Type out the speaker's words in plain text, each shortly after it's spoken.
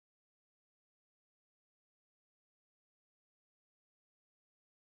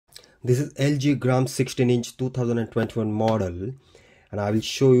This is LG Gram 16-inch 2021 model, and I will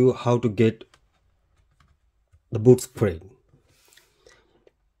show you how to get the boot screen.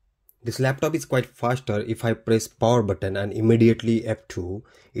 This laptop is quite faster. If I press power button and immediately F2,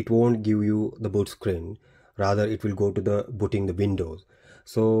 it won't give you the boot screen. Rather, it will go to the booting the Windows.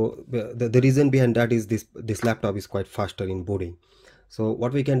 So the reason behind that is this laptop is quite faster in booting. So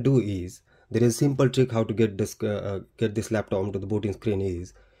what we can do is, there is a simple trick how to get this laptop onto the booting screen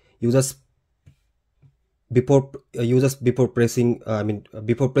is, you just before pressing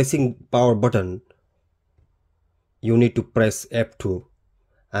before pressing power button, you need to press F2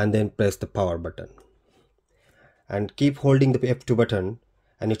 and then press the power button and keep holding the F2 button,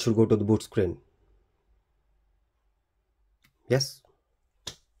 and it should go to the boot screen. Yes,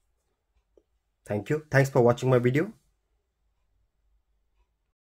 thank you. Thanks for watching my video.